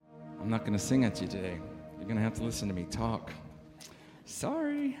not going to sing at you today. You're going to have to listen to me talk.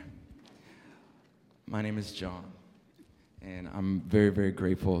 Sorry. My name is John, and I'm very, very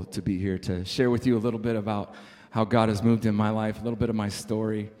grateful to be here to share with you a little bit about how God has moved in my life, a little bit of my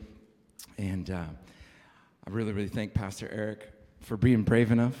story. And I really, really thank Pastor Eric for being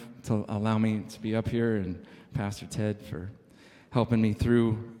brave enough to allow me to be up here, and Pastor Ted for helping me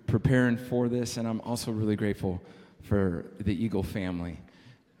through preparing for this. And I'm also really grateful for the Eagle family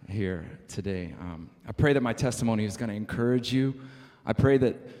here today. I pray that my testimony is going to encourage you. I pray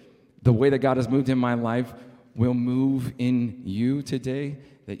that the way that God has moved in my life will move in you today,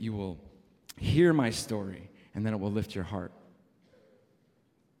 that you will hear my story, and then it will lift your heart.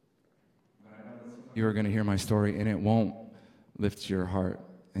 You are going to hear my story, and it won't lift your heart.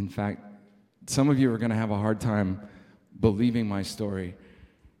 In fact, some of you are going to have a hard time believing my story.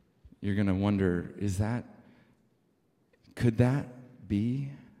 You're going to wonder, could that be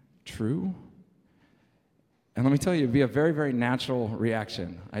true? And let me tell you, it'd be a very, very natural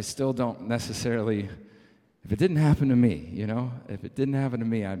reaction. I still don't necessarily, if it didn't happen to me, if it didn't happen to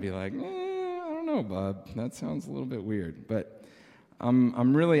me, I'd be like, I don't know, Bob, that sounds a little bit weird. But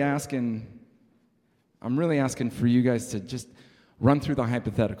I'm really asking for you guys to just run through the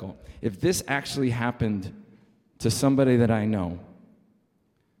hypothetical. If this actually happened to somebody that I know,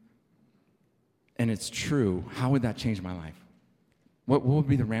 and it's true, how would that change my life? What would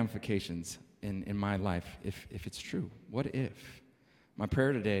be the ramifications in my life if it's true? What if? My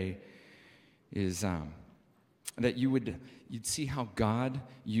prayer today is that you'd see how God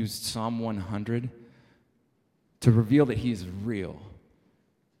used Psalm 100 to reveal that He is real.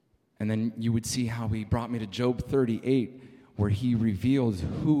 And then you would see how He brought me to Job 38, where He reveals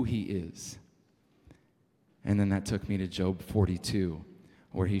who He is. And then that took me to Job 42,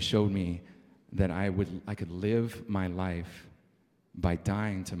 where He showed me that I could live my life by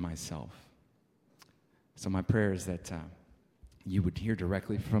dying to myself. So my prayer is that you would hear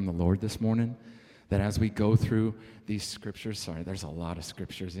directly from the Lord this morning, that as we go through these scriptures, there's a lot of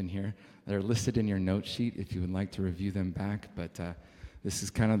scriptures in here. They're listed in your note sheet if you would like to review them back, but this is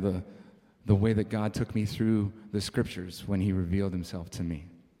kind of the way that God took me through the scriptures when He revealed Himself to me.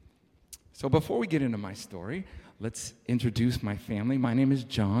 So before we get into my story, let's introduce my family. My name is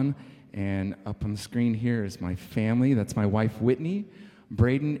John, and up on the screen here is my family. That's my wife, Whitney.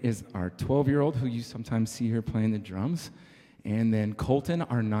 Braden is our 12-year-old, who you sometimes see here playing the drums. And then Colton,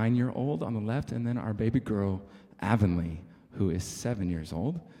 our 9-year-old on the left, and then our baby girl, Avonlea, who is 7 years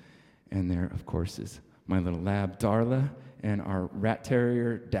old. And there, of course, is my little lab, Darla, and our rat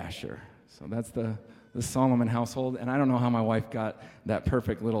terrier, Dasher. So that's the Solomon household. And I don't know how my wife got that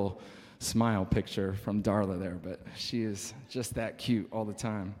perfect little smile picture from Darla there, but she is just that cute all the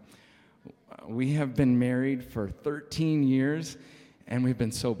time. We have been married for 13 years, and we've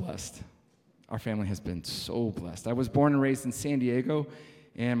been so blessed. Our family has been so blessed. I was born and raised in San Diego,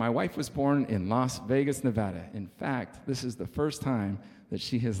 and my wife was born in Las Vegas, Nevada. In fact, this is the first time that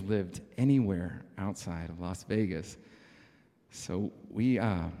she has lived anywhere outside of Las Vegas. So we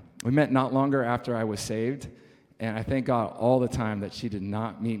met not longer after I was saved, and I thank God all the time that she did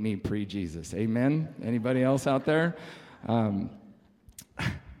not meet me pre-Jesus. Amen? Anybody else out there?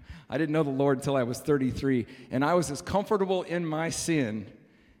 I didn't know the Lord until I was 33, and I was as comfortable in my sin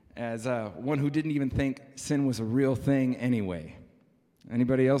as one who didn't even think sin was a real thing anyway.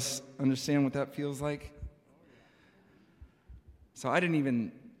 Anybody else understand what that feels like? So I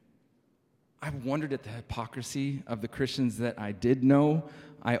wondered at the hypocrisy of the Christians that I did know.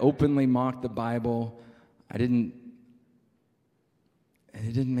 I openly mocked the Bible. It didn't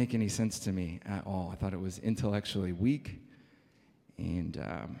make any sense to me at all. I thought it was intellectually weak, and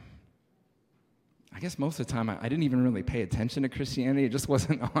I guess most of the time I didn't even really pay attention to Christianity. It just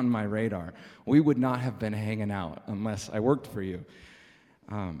wasn't on my radar. We would not have been hanging out unless I worked for you.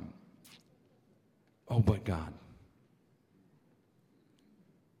 But God.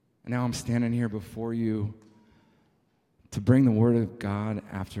 And now I'm standing here before you to bring the Word of God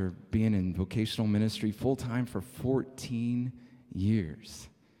after being in vocational ministry full-time for 14 years.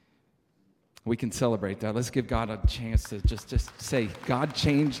 We can celebrate that. Let's give God a chance to just say, God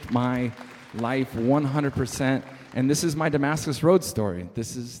changed my life 100%, and this is my Damascus Road story.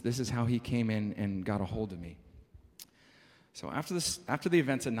 This is how He came in and got a hold of me. So after the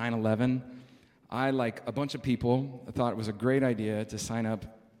events at 9/11, I, like a bunch of people, thought it was a great idea to sign up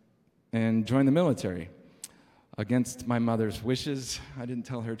and join the military. Against my mother's wishes, I didn't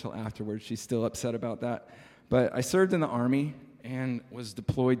tell her till afterwards. She's still upset about that. But I served in the Army and was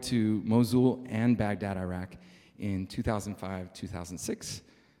deployed to Mosul and Baghdad, Iraq in 2005, 2006.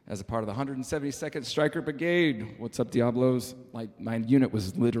 as a part of the 172nd Stryker Brigade. What's up, Diablos? Like, my unit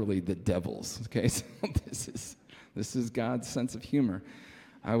was literally the Devils, okay? So this is God's sense of humor.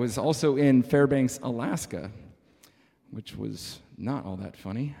 I was also in Fairbanks, Alaska, which was not all that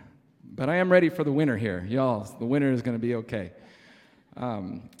funny. But I am ready for the winter here. Y'all, the winter is going to be okay.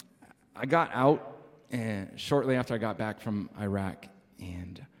 I got out shortly after I got back from Iraq,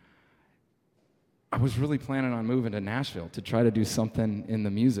 and I was really planning on moving to Nashville to try to do something in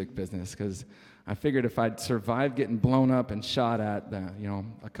the music business, because I figured if I'd survived getting blown up and shot at,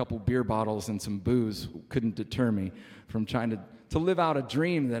 a couple beer bottles and some booze couldn't deter me from trying to live out a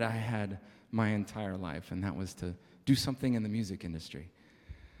dream that I had my entire life, and that was to do something in the music industry.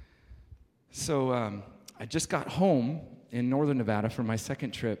 So I just got home in northern Nevada from my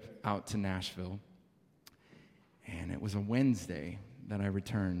second trip out to Nashville, and it was a Wednesday that I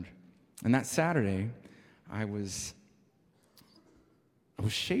returned. And that Saturday, I was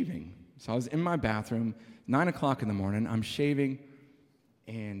shaving. So I was in my bathroom, 9 o'clock in the morning. I'm shaving,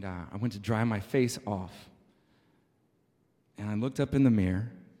 and I went to dry my face off. And I looked up in the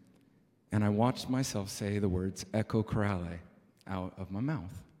mirror, and I watched myself say the words "Ecco Corrale" out of my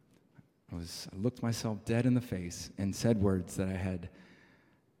mouth. I looked myself dead in the face and said words that I had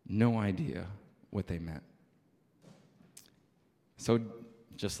no idea what they meant. So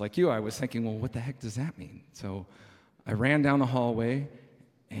just like you, I was thinking, well, what the heck does that mean? So I ran down the hallway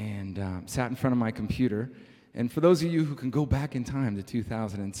and sat in front of my computer. And for those of you who can go back in time to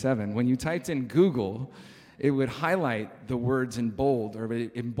 2007, when you typed in Google, it would highlight the words in bold, or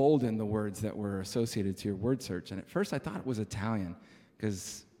embolden the words that were associated to your word search. And at first I thought it was Italian,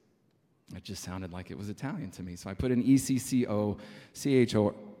 because it just sounded like it was Italian to me. So I put in ECCOCHORALE,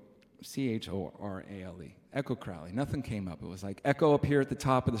 Ecco Corrale. Nothing came up. It was like Echo up here at the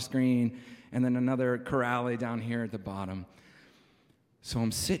top of the screen, and then another Corrale down here at the bottom. So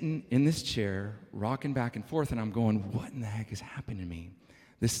I'm sitting in this chair, rocking back and forth, and I'm going, what in the heck is happening to me?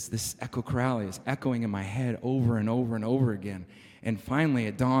 This Ecco Corrale is echoing in my head over and over and over again. And finally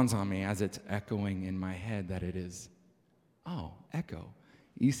it dawns on me as it's echoing in my head that it is, Echo,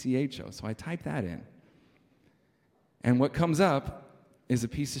 ECHO. So I type that in. And what comes up is a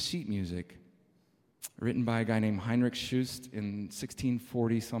piece of sheet music written by a guy named Heinrich Schust in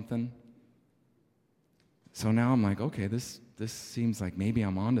 1640-something. So now I'm like, okay, this seems like maybe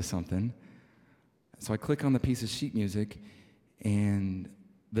I'm onto something. So I click on the piece of sheet music, and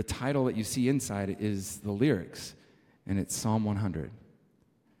the title that you see inside is the lyrics, and it's Psalm 100.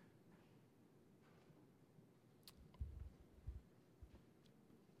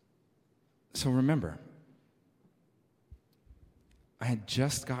 So remember, I had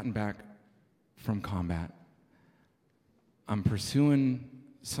just gotten back from combat. I'm pursuing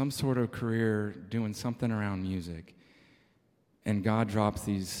some sort of career, doing something around music, and God drops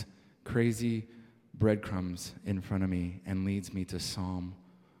these crazy breadcrumbs in front of me and leads me to Psalm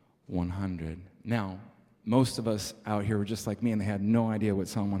 100. Now, most of us out here were just like me, and they had no idea what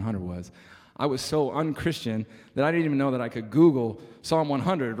Psalm 100 was. I was so unchristian that I didn't even know that I could Google Psalm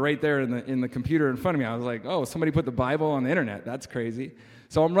 100 right there in the computer in front of me. I was like, oh, somebody put the Bible on the internet. That's crazy.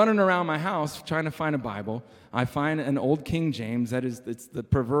 So I'm running around my house trying to find a Bible. I find an old King James. It's the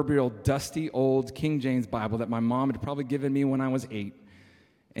proverbial dusty old King James Bible that my mom had probably given me when I was 8.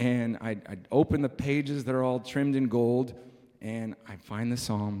 And I'd open the pages that are all trimmed in gold, and I find the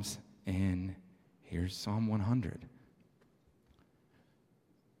Psalms, and here's Psalm 100.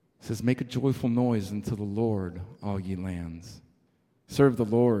 It says, make a joyful noise unto the Lord, all ye lands. Serve the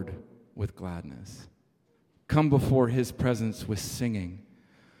Lord with gladness. Come before his presence with singing.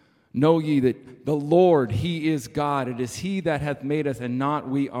 Know ye that the Lord, he is God. It is he that hath made us, and not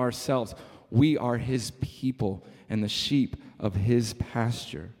we ourselves. We are his people and the sheep of his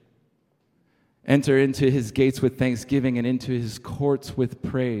pasture. Enter into his gates with thanksgiving and into his courts with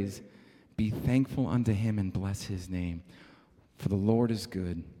praise. Be thankful unto him and bless his name. For the Lord is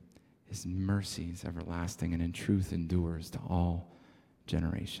good. His mercy is everlasting, and in truth endures to all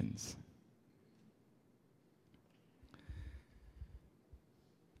generations.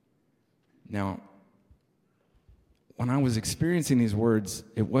 Now, when I was experiencing these words,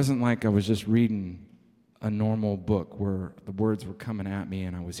 it wasn't like I was just reading a normal book where the words were coming at me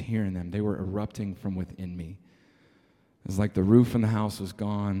and I was hearing them. They were erupting from within me. It was like the roof in the house was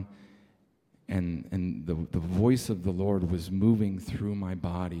gone, and the voice of the Lord was moving through my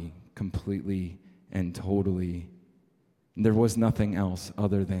body completely and totally. There was nothing else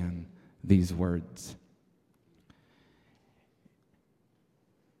other than these words.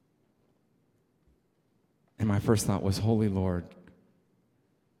 And my first thought was, Holy Lord.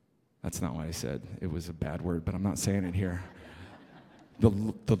 That's not what I said. It was a bad word, but I'm not saying it here.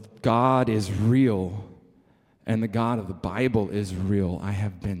 the God is real and the God of the Bible is real, I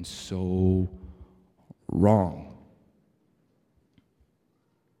have been so wrong.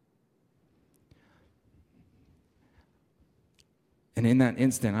 And in that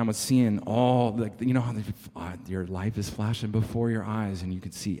instant, I was seeing all, how your life is flashing before your eyes, and you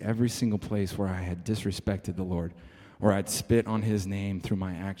could see every single place where I had disrespected the Lord, or I'd spit on his name through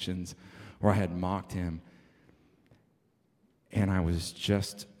my actions, or I had mocked him. And I was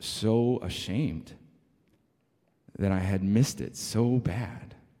just so ashamed that I had missed it so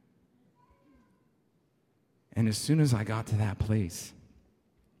bad. And as soon as I got to that place,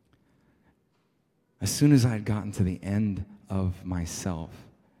 as soon as I had gotten to the end of myself,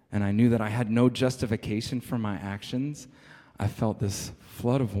 and I knew that I had no justification for my actions, I felt this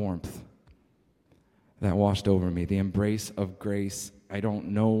flood of warmth that washed over me, the embrace of grace. I don't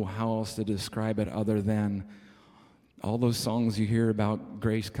know how else to describe it other than all those songs you hear about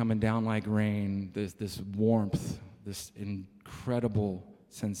grace coming down like rain, this warmth, this incredible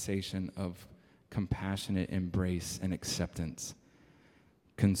sensation of compassionate embrace and acceptance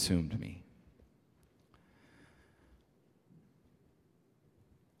consumed me.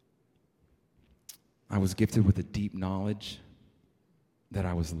 I was gifted with a deep knowledge that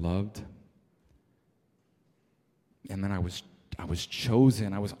I was loved, and then I was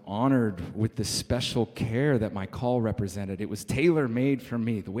chosen. I was honored with the special care that my call represented. It was tailor-made for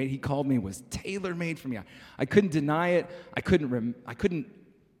me. The way he called me was tailor-made for me. I couldn't deny it. I couldn't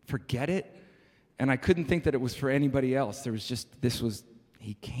forget it, and I couldn't think that it was for anybody else.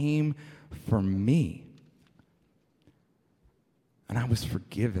 He came for me, and I was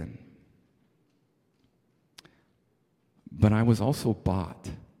forgiven. But I was also bought.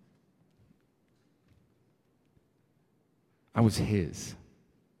 I was his.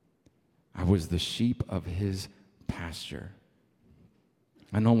 I was the sheep of his pasture.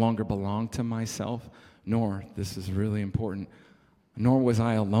 I no longer belonged to myself, nor, this is really important, nor was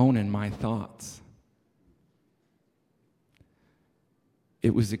I alone in my thoughts.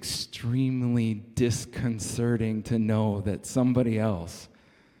 It was extremely disconcerting to know that somebody else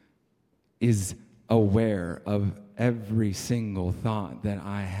is aware of every single thought that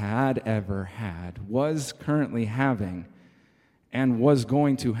I had ever had, was currently having, and was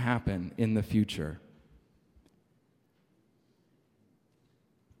going to happen in the future.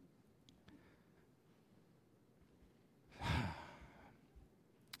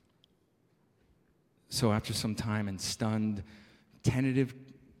 So after some time and stunned, tentative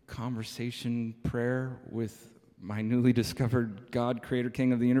conversation prayer with my newly discovered God, creator,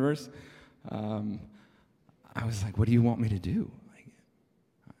 king of the universe, I was like, what do you want me to do?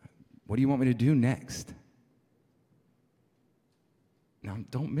 What do you want me to do next? Now,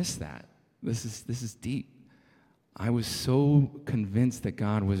 don't miss that. This is deep. I was so convinced that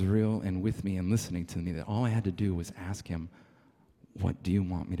God was real and with me and listening to me that all I had to do was ask him, what do you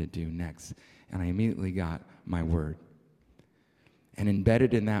want me to do next? And I immediately got my word. And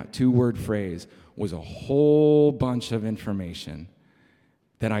embedded in that 2-word phrase was a whole bunch of information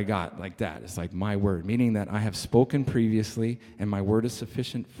that I got like that. It's like my word, meaning that I have spoken previously and my word is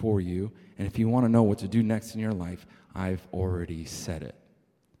sufficient for you. And if you want to know what to do next in your life, I've already said it.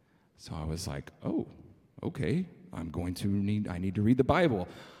 So I was like, oh, okay, I need to read the Bible.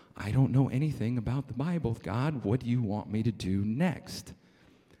 I don't know anything about the Bible. God, what do you want me to do next?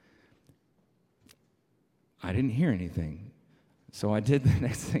 I didn't hear anything. So I did the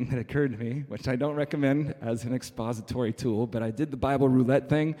next thing that occurred to me, which I don't recommend as an expository tool, but I did the Bible roulette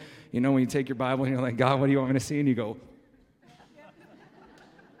thing. You know, when you take your Bible and you're like, God, what do you want me to see? And you go.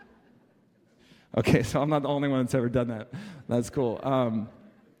 Okay, so I'm not the only one that's ever done that. That's cool.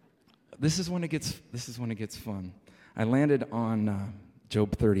 This is when it gets fun. I landed on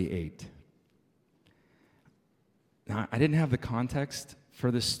Job 38. Now, I didn't have the context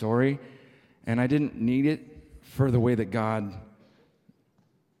for this story, and I didn't need it for the way that God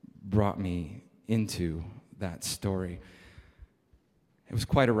brought me into that story. It was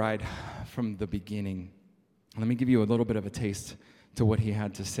quite a ride from the beginning. Let me give you a little bit of a taste to what he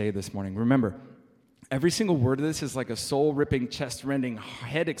had to say this morning. Remember, every single word of this is like a soul-ripping, chest-rending,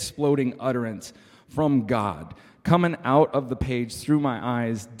 head-exploding utterance from God, coming out of the page through my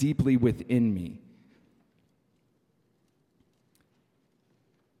eyes, deeply within me.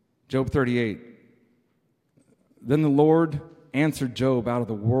 Job 38. Then the Lord answered Job out of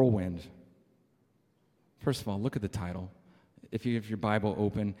the whirlwind. First of all, look at the title. If you have your Bible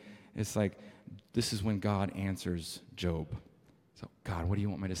open, it's like, this is when God answers Job. So, God, what do you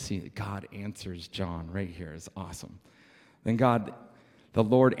want me to see? God answers John right here. It's awesome. Then God The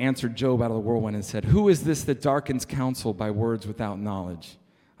Lord answered Job out of the whirlwind and said, "Who is this that darkens counsel by words without knowledge?"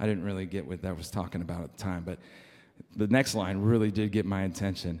 I didn't really get what that was talking about at the time, but the next line really did get my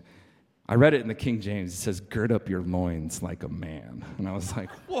attention. I read it in the King James. It says, "Gird up your loins like a man." And I was like,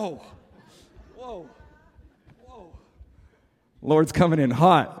 whoa, whoa, whoa. Lord's coming in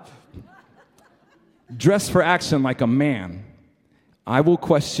hot. "Dress for action like a man. I will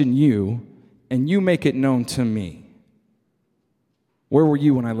question you, and you make it known to me." Where were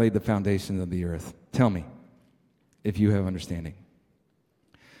you when I laid the foundations of the earth? Tell me, if you have understanding.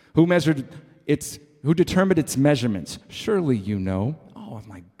 Who determined its measurements? Surely you know. Oh,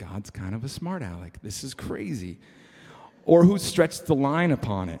 my God's kind of a smart aleck. This is crazy. Or who stretched the line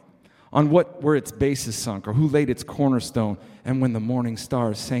upon it? On what were its bases sunk? Or who laid its cornerstone? And when the morning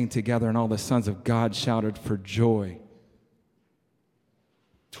stars sang together and all the sons of God shouted for joy.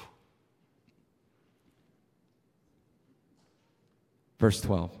 Verse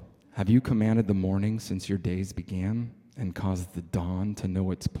 12, "Have you commanded the morning since your days began and caused the dawn to know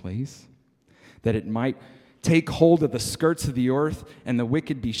its place, that it might take hold of the skirts of the earth and the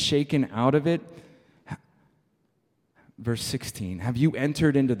wicked be shaken out of it?" Verse 16, "Have you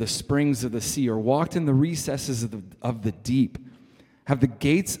entered into the springs of the sea or walked in the recesses of the deep? Have the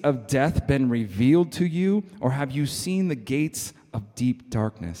gates of death been revealed to you, or have you seen the gates of deep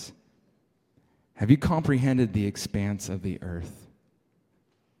darkness? Have you comprehended the expanse of the earth?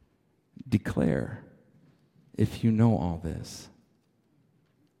 Declare if you know all this."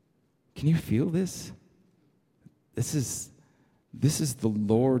 Can you feel this? This is the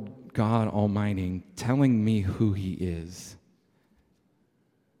Lord God Almighty telling me who He is.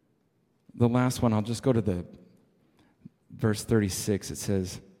 The last one, I'll just go to the verse 36. It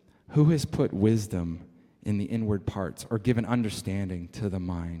says, "Who has put wisdom in the inward parts, or given understanding to the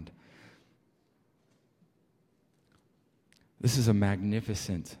mind?" This is a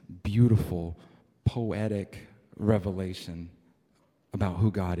magnificent, beautiful, poetic revelation about who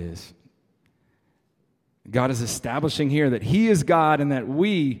God is. God is establishing here that He is God and that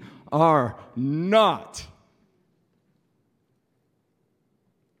we are not.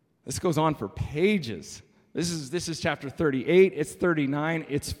 This goes on for pages. This is chapter 38, it's 39,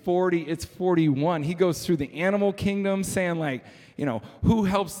 it's 40, it's 41. He goes through the animal kingdom saying, like, who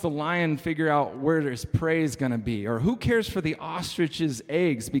helps the lion figure out where his prey is going to be? Or who cares for the ostrich's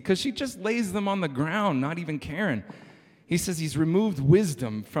eggs? Because she just lays them on the ground, not even caring. He says He's removed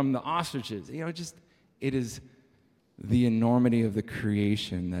wisdom from the ostriches. It is the enormity of the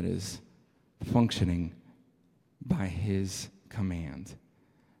creation that is functioning by His command.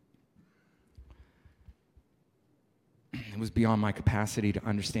 It was beyond my capacity to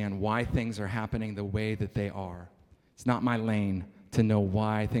understand why things are happening the way that they are. It's not my lane to know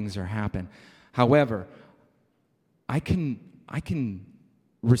why things are happening. However, I can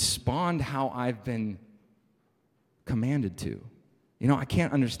respond how I've been commanded to. I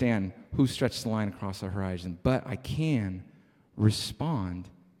can't understand who stretched the line across the horizon, but I can respond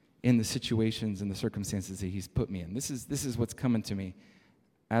in the situations and the circumstances that He's put me in. This is what's coming to me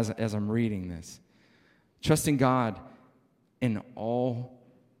as I'm reading this. Trusting God in all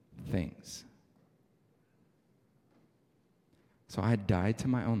things. So I had died to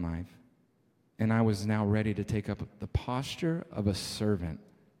my own life, and I was now ready to take up the posture of a servant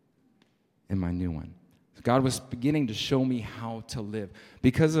in my new one. God was beginning to show me how to live.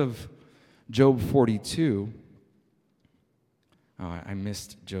 Because of Job 42, I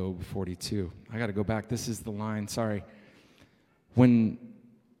missed Job 42. I got to go back. This is the line, sorry. When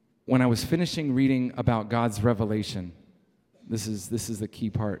I was finishing reading about God's revelation, this is the key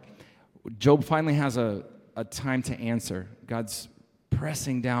part. Job finally has a time to answer. God's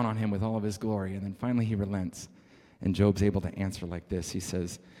pressing down on him with all of His glory, and then finally He relents, and Job's able to answer like this. He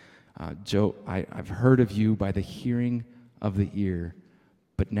says, Job, I've heard of you by the hearing of the ear,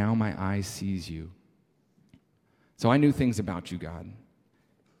 but now my eye sees you. So I knew things about you, God.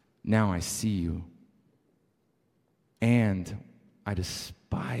 Now I see you, and I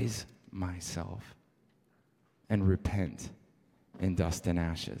despise myself and repent in dust and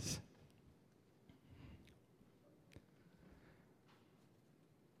ashes.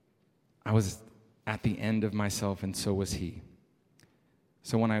 I was at the end of myself, and so was he.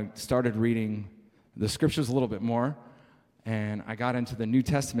 So when I started reading the scriptures a little bit more, and I got into the New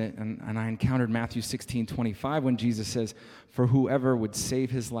Testament, and I encountered Matthew 16:25 when Jesus says, "For whoever would save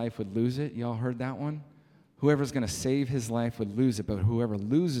his life would lose it." Y'all heard that one? Whoever's going to save his life would lose it, but whoever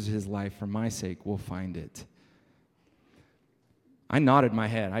loses his life for my sake will find it. I nodded my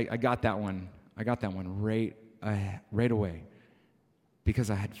head. I got that one. I got that one right away,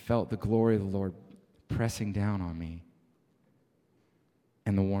 because I had felt the glory of the Lord pressing down on me.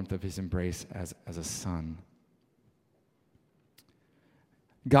 and the warmth of his embrace as a son.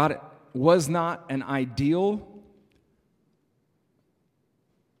 God was not an ideal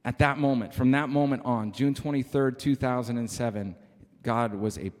at that moment. From that moment on, June 23rd, 2007, God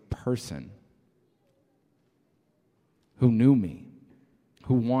was a person who knew me,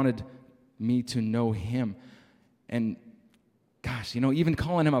 who wanted me to know him. And gosh, even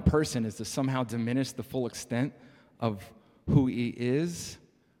calling him a person is to somehow diminish the full extent of who he is,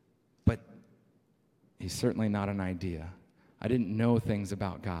 but he's certainly not an idea. I didn't know things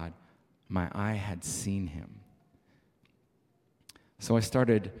about God. My eye had seen him. So I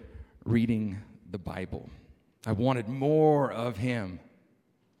started reading the Bible. I wanted more of him.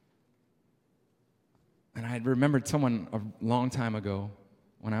 And I remembered someone a long time ago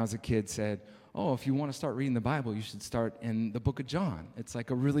when I was a kid said, oh, if you want to start reading the Bible, you should start in the book of John. It's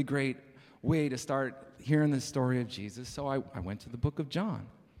like a really great way to start hearing the story of Jesus. So I went to the book of John.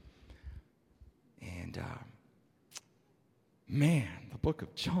 And man, the book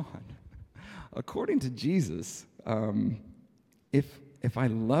of John. According to Jesus, if I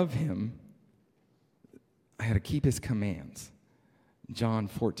love him, I had to keep his commands. John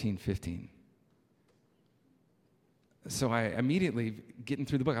 14:15. So I immediately, getting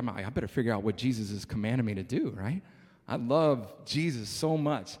through the book, I'm like, I better figure out what Jesus is commanding me to do, right? I love Jesus so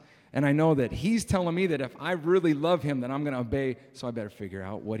much. And I know that he's telling me that if I really love him, then I'm going to obey. So I better figure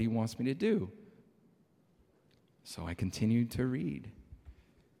out what he wants me to do. So I continued to read.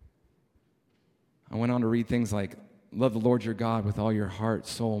 I went on to read things like, love the Lord your God with all your heart,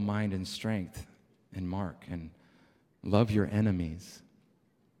 soul, mind, and strength, in Mark, and love your enemies.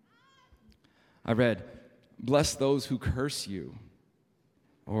 I read, bless those who curse you,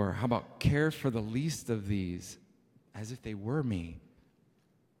 or how about care for the least of these as if they were me.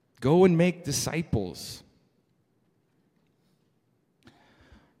 Go and make disciples.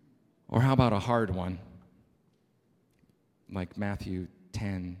 Or how about a hard one, like Matthew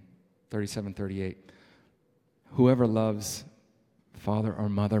 10:37-38. Whoever loves father or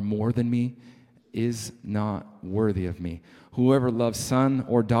mother more than me is not worthy of me. Whoever loves son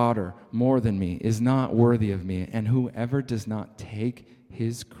or daughter more than me is not worthy of me. And whoever does not take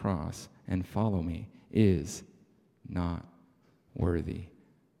his cross and follow me is not worthy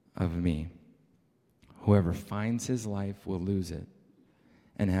of me. Whoever finds his life will lose it.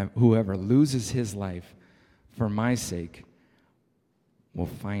 And whoever loses his life for my sake will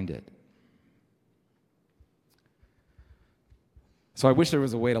find it. So I wish there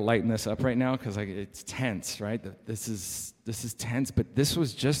was a way to lighten this up right now, because it's tense, right? This is tense, but this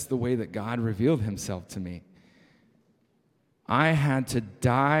was just the way that God revealed himself to me. I had to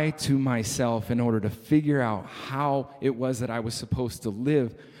die to myself in order to figure out how it was that I was supposed to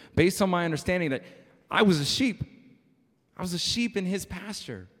live, based on my understanding that I was a sheep. I was a sheep in his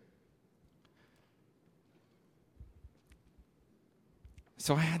pasture.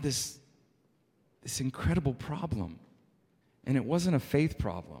 So I had this incredible problem. And it wasn't a faith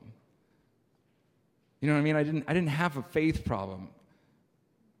problem. You know what I mean? I didn't have a faith problem.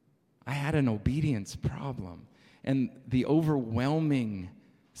 I had an obedience problem. And the overwhelming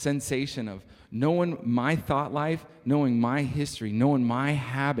sensation of knowing my thought life, knowing my history, knowing my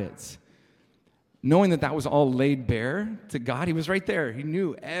habits, knowing that was all laid bare to God. He was right there. He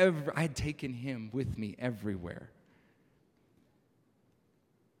knew I had taken him with me everywhere.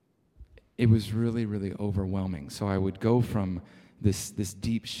 It was really, really overwhelming. So I would go from this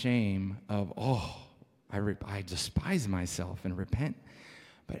deep shame of, I despise myself and repent.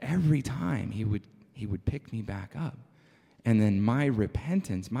 But every time he would pick me back up. And then my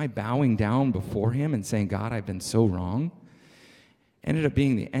repentance, my bowing down before him and saying, God, I've been so wrong, ended up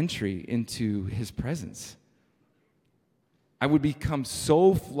being the entry into his presence. I would become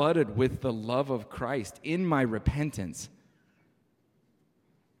so flooded with the love of Christ in my repentance.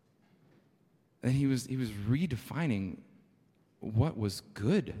 And he was redefining what was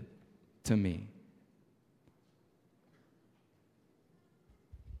good to me.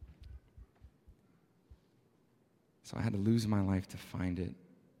 So I had to lose my life to find it.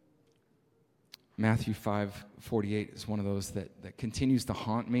 Matthew 5:48 is one of those that continues to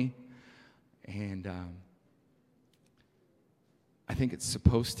haunt me. And I think it's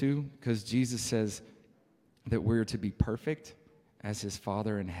supposed to, because Jesus says that we're to be perfect as his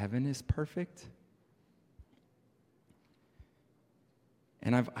Father in heaven is perfect.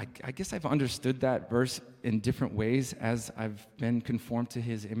 And I guess I've understood that verse in different ways as I've been conformed to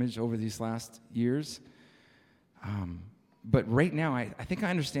his image over these last years. But right now, I think I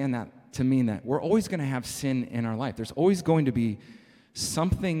understand that to mean that we're always going to have sin in our life. There's always going to be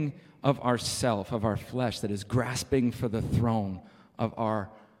something of ourself, of our flesh, that is grasping for the throne of our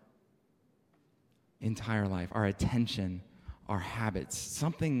entire life, our attention, our habits.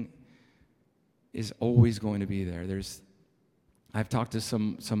 Something is always going to be there. I've talked to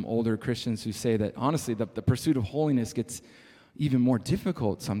some older Christians who say that, honestly, the pursuit of holiness gets even more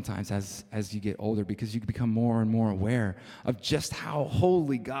difficult sometimes as you get older, because you become more and more aware of just how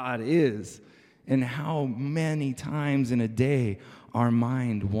holy God is and how many times in a day our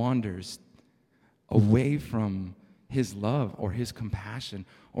mind wanders away from his love or his compassion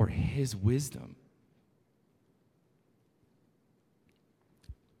or his wisdom.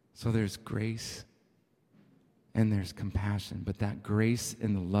 So there's grace and there's compassion, but that grace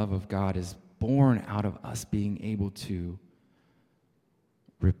and the love of God is born out of us being able to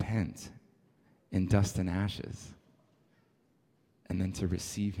repent in dust and ashes and then to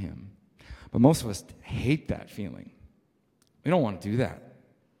receive him. But most of us hate that feeling. We don't want to do that.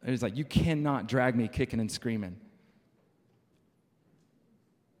 It's like, you cannot drag me kicking and screaming.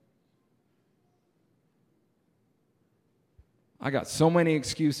 I got so many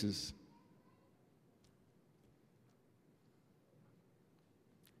excuses.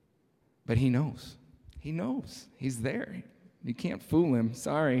 But he knows. He knows. He's there. You can't fool him.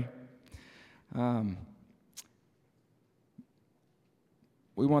 Sorry. We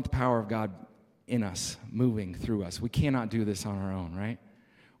want the power of God in us, moving through us. We cannot do this on our own, right?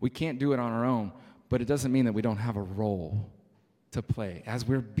 We can't do it on our own, but it doesn't mean that we don't have a role to play. As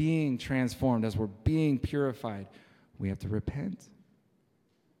we're being transformed, as we're being purified, we have to repent.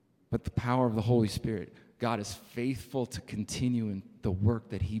 But the power of the Holy Spirit, God is faithful to continue in the work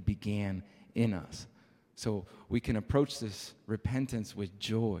that he began in us. So we can approach this repentance with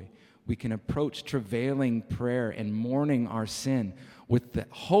joy. We can approach travailing prayer and mourning our sin with the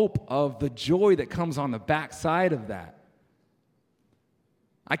hope of the joy that comes on the backside of that.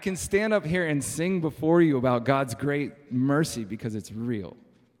 I can stand up here and sing before you about God's great mercy because it's real.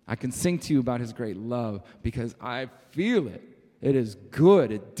 I can sing to you about his great love because I feel it. It is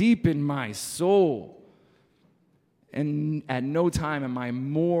good. It's deep in my soul. And at no time am I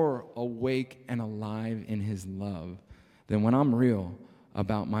more awake and alive in his love than when I'm real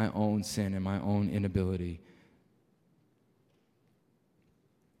about my own sin and my own inability.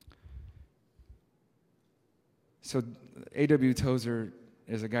 So A.W. Tozer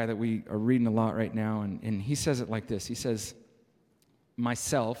is a guy that we are reading a lot right now, and he says it like this. He says,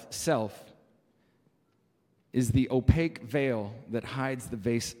 self, is the opaque veil that hides the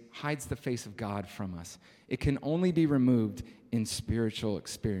face of God from us. It can only be removed in spiritual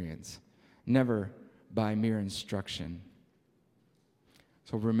experience, never by mere instruction.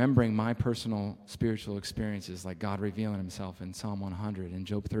 So remembering my personal spiritual experiences, like God revealing himself in Psalm 100 and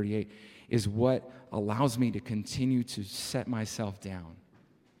Job 38, is what allows me to continue to set myself down.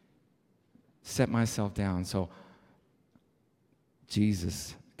 So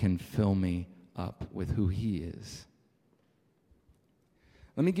Jesus can fill me up with who he is.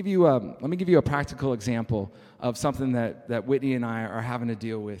 Let me give you a practical example of something that Whitney and I are having to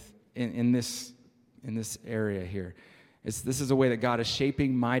deal with in this area here. This is a way that God is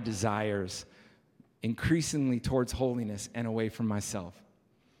shaping my desires increasingly towards holiness and away from myself.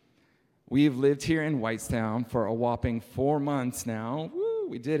 We've lived here in Whitestown for a whopping 4 months now. Woo,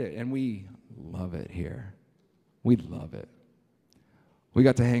 we did it, and we love it here. We love it. We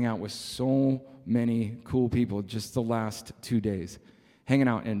got to hang out with so many cool people just the last 2 days, hanging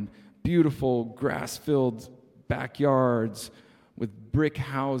out in beautiful grass-filled backyards with brick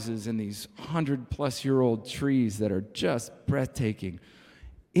houses and these 100-plus-year-old trees that are just breathtaking.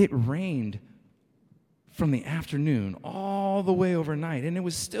 It rained from the afternoon all the way overnight, and it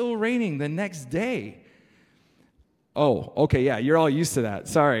was still raining the next day. Oh, okay, yeah, you're all used to that.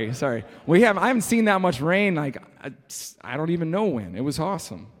 Sorry. I haven't seen that much rain, like, I don't even know when. It was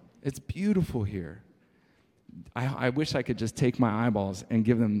awesome. It's beautiful here. I wish I could just take my eyeballs and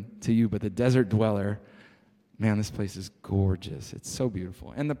give them to you, but the desert dweller, man, this place is gorgeous. It's so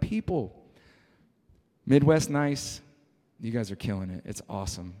beautiful. And the people, Midwest nice, you guys are killing it. It's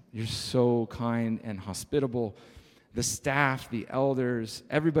awesome. You're so kind and hospitable. The staff, the elders,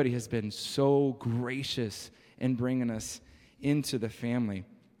 everybody has been so gracious in bringing us into the family.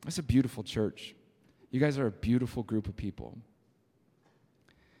 It's a beautiful church. You guys are a beautiful group of people.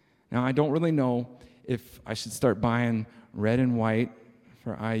 Now, I don't really know if I should start buying red and white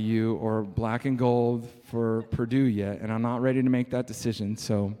for IU or black and gold for Purdue yet, and I'm not ready to make that decision,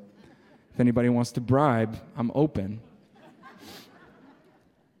 so if anybody wants to bribe, I'm open.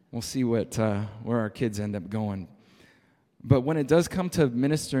 We'll see where our kids end up going. But when it does come to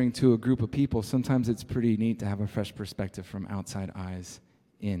ministering to a group of people, sometimes it's pretty neat to have a fresh perspective from outside eyes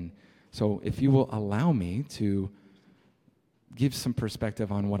in. So if you will allow me to give some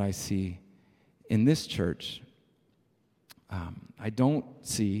perspective on what I see in this church. I don't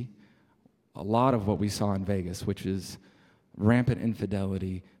see a lot of what we saw in Vegas, which is rampant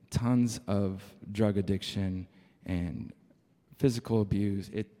infidelity, tons of drug addiction, and physical abuse.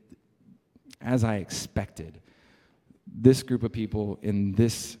 As I expected, this group of people in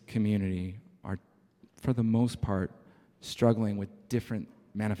this community are, for the most part, struggling with different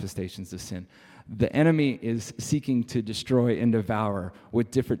manifestations of sin. The enemy is seeking to destroy and devour with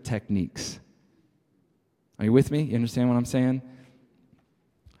different techniques. Are you with me? You understand what I'm saying?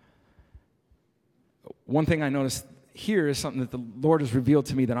 One thing I noticed here is something that the Lord has revealed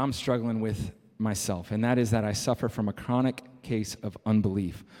to me that I'm struggling with myself, and that is that I suffer from a chronic case of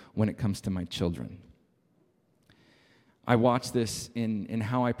unbelief when it comes to my children. I watch this in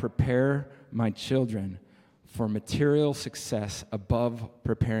how I prepare my children for material success above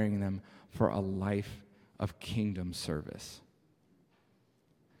preparing them for a life of kingdom service.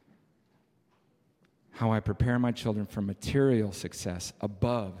 How I prepare my children for material success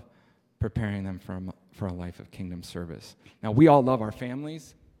above preparing them for a life of kingdom service. Now, we all love our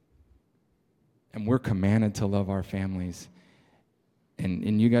families, and we're commanded to love our families.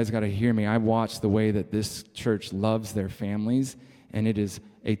 And you guys got to hear me. I watch the way that this church loves their families, and it is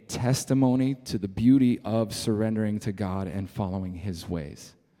a testimony to the beauty of surrendering to God and following His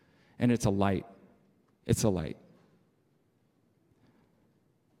ways. And it's a light. It's a light.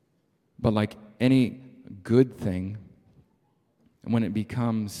 But like any good thing, when it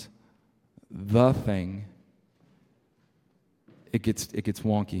becomes the thing, it gets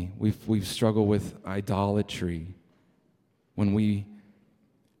wonky. We've struggled with idolatry. When we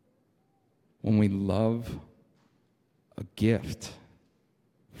love a gift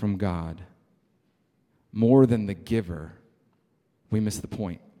from God more than the giver, we miss the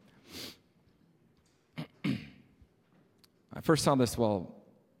point. I first saw this while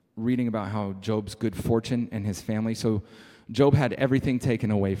reading about how Job's good fortune and his family. So Job had everything taken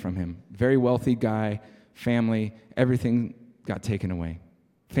away from him. Very wealthy guy, family, everything got taken away.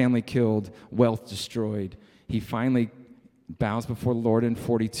 Family killed, wealth destroyed. He finally bows before the Lord in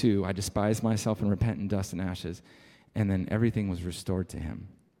 42. I despise myself and repent in dust and ashes. And then everything was restored to him.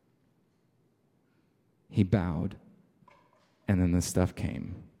 He bowed, and then the stuff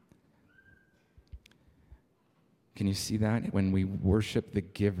came. Can you see that? When we worship the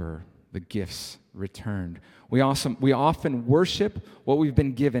giver, the gifts returned. We often worship what we've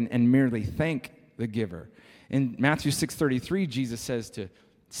been given and merely thank the giver. In Matthew 6:33, Jesus says to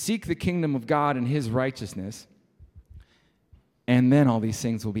seek the kingdom of God and His righteousness, and then all these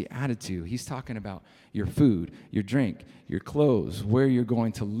things will be added to you. He's talking about your food, your drink, your clothes, where you're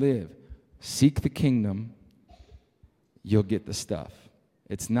going to live. Seek the kingdom, you'll get the stuff.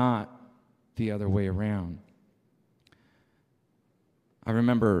 It's not the other way around. I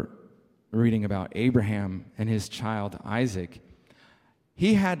remember reading about Abraham and his child Isaac.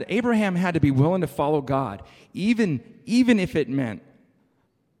 Abraham had to be willing to follow God, even if it meant,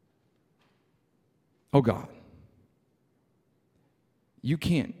 oh God, you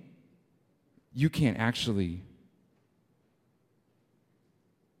can't actually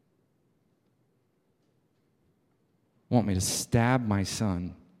want me to stab my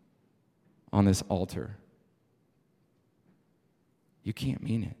son on this altar. You can't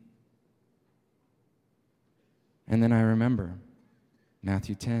mean it. And then I remember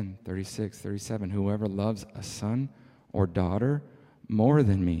Matthew 10, 36, 37, whoever loves a son or daughter more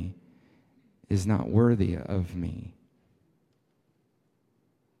than me is not worthy of me.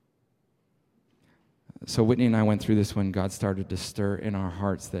 So Whitney and I went through this when God started to stir in our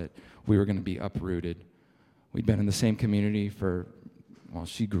hearts that we were going to be uprooted. We'd been in the same community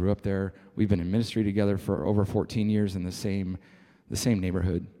she grew up there. We've been in ministry together for over 14 years in the same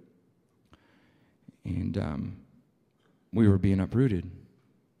neighborhood. And we were being uprooted.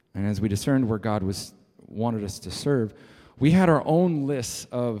 And as we discerned where God wanted us to serve, we had our own lists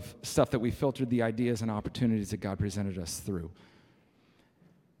of stuff that we filtered the ideas and opportunities that God presented us through.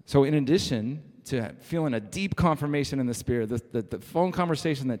 So in addition to feeling a deep confirmation in the Spirit, the phone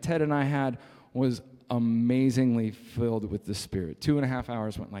conversation that Ted and I had was amazingly filled with the Spirit. 2.5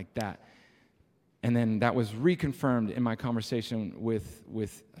 hours went like that. And then that was reconfirmed in my conversation with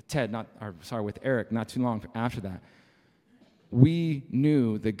Eric not too long after that. We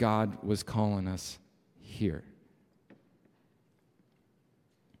knew that God was calling us here.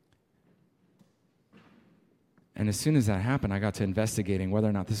 And as soon as that happened, I got to investigating whether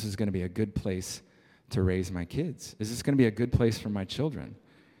or not this was going to be a good place to raise my kids. Is this going to be a good place for my children?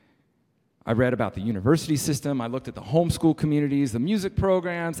 I read about the university system. I looked at the homeschool communities, the music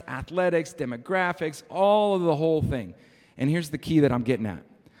programs, athletics, demographics, all of the whole thing. And here's the key that I'm getting at.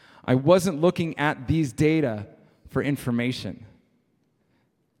 I wasn't looking at these data for information.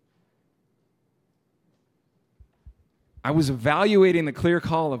 I was evaluating the clear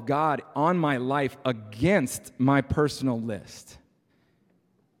call of God on my life against my personal list.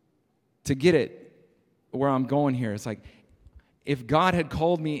 To get it where I'm going here, it's like, if God had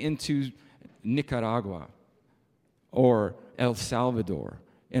called me into Nicaragua or El Salvador,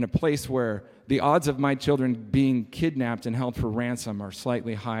 in a place where the odds of my children being kidnapped and held for ransom are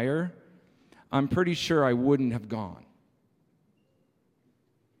slightly higher, I'm pretty sure I wouldn't have gone.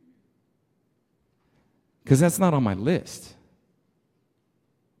 Because that's not on my list.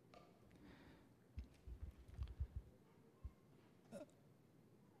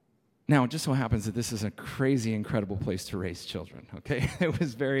 Now, it just so happens that this is a crazy, incredible place to raise children, okay?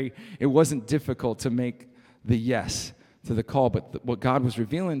 It wasn't difficult to make the yes to the call, but what God was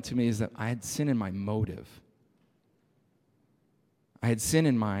revealing to me is that I had sin in my motive. I had sin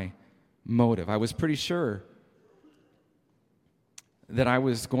in my motive. I was pretty sure that I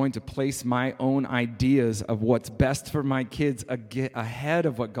was going to place my own ideas of what's best for my kids ahead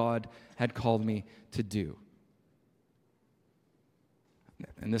of what God had called me to do.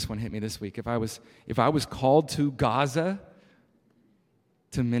 And this one hit me this week. If I was called to Gaza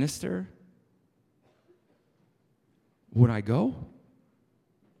to minister, would I go?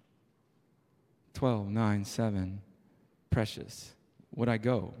 12, 9, 7, precious. Would I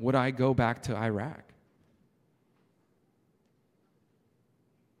go? Would I go back to Iraq?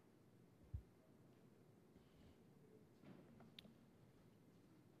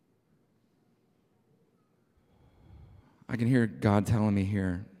 I can hear God telling me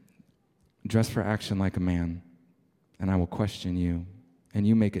here, dress for action like a man, and I will question you, and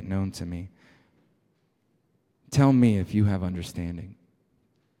you make it known to me. Tell me if you have understanding.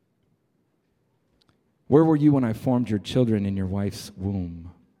 Where were you when I formed your children in your wife's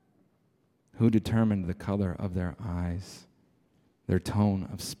womb? Who determined the color of their eyes, their tone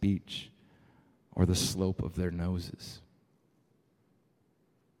of speech, or the slope of their noses?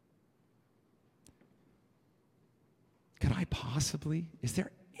 Could I possibly? Is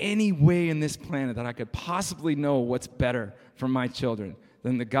there any way in this planet that I could possibly know what's better for my children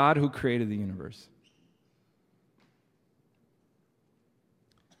than the God who created the universe?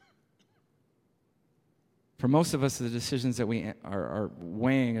 For most of us, the decisions that we are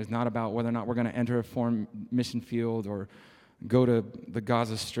weighing is not about whether or not we're going to enter a foreign mission field or go to the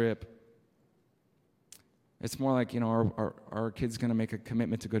Gaza Strip. It's more like, are our kids going to make a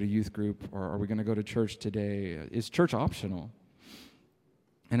commitment to go to youth group, or are we going to go to church today? Is church optional?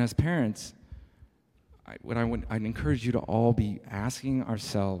 And as parents, I'd encourage you to all be asking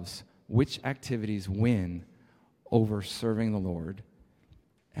ourselves which activities win over serving the Lord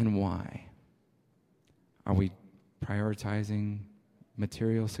and why. Are we prioritizing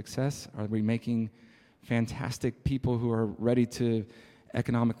material success? Are we making fantastic people who are ready to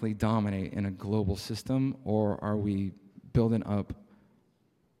economically dominate in a global system, or are we building up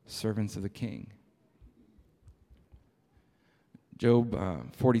servants of the King? Job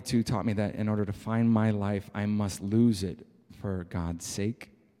 42 taught me that in order to find my life, I must lose it for God's sake.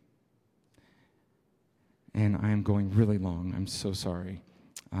 And I am going really long. I'm so sorry.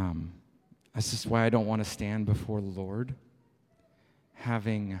 That's just why I don't want to stand before the Lord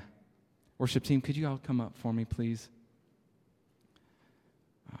having... Worship team, could you all come up for me, please?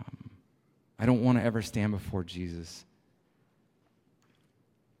 I don't want to ever stand before Jesus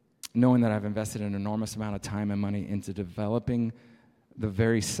knowing that I've invested an enormous amount of time and money into developing the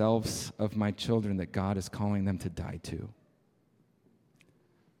very selves of my children that God is calling them to die to.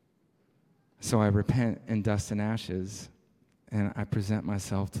 So I repent in dust and ashes, and I present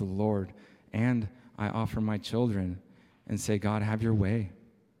myself to the Lord, and I offer my children and say, God, have your way.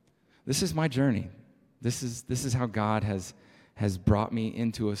 This is my journey. This is how God has brought me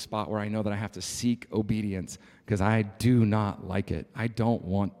into a spot where I know that I have to seek obedience, because I do not like it. I don't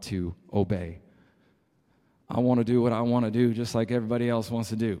want to obey. I want to do what I want to do just like everybody else wants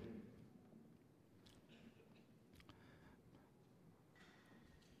to do.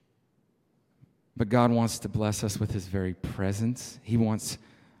 But God wants to bless us with his very presence. He wants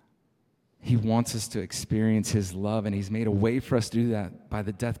us to experience his love, and he's made a way for us to do that by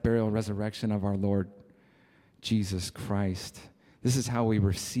the death, burial, and resurrection of our Lord Jesus Christ. This is how we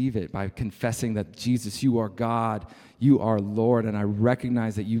receive it, by confessing that, Jesus, you are God, you are Lord, and I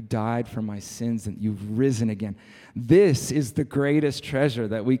recognize that you died for my sins and you've risen again. This is the greatest treasure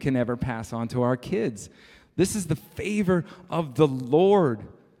that we can ever pass on to our kids. This is the favor of the Lord,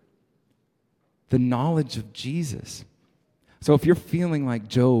 the knowledge of Jesus. So if you're feeling like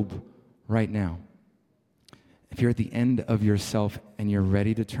Job right now, if you're at the end of yourself and you're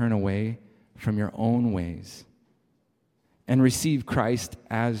ready to turn away from your own ways and receive Christ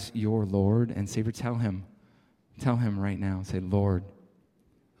as your Lord and Savior, tell him right now, say, Lord,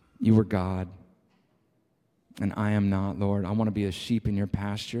 you are God, and I am not, Lord. I want to be a sheep in your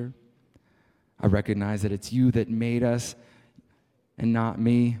pasture. I recognize that it's you that made us and not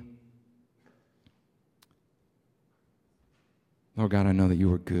me. Lord God, I know that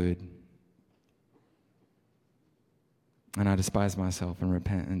you are good. And I despise myself and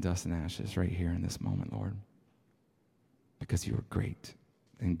repent in dust and ashes right here in this moment, Lord. Because you are great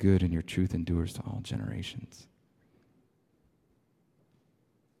and good, and your truth endures to all generations.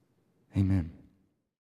 Amen.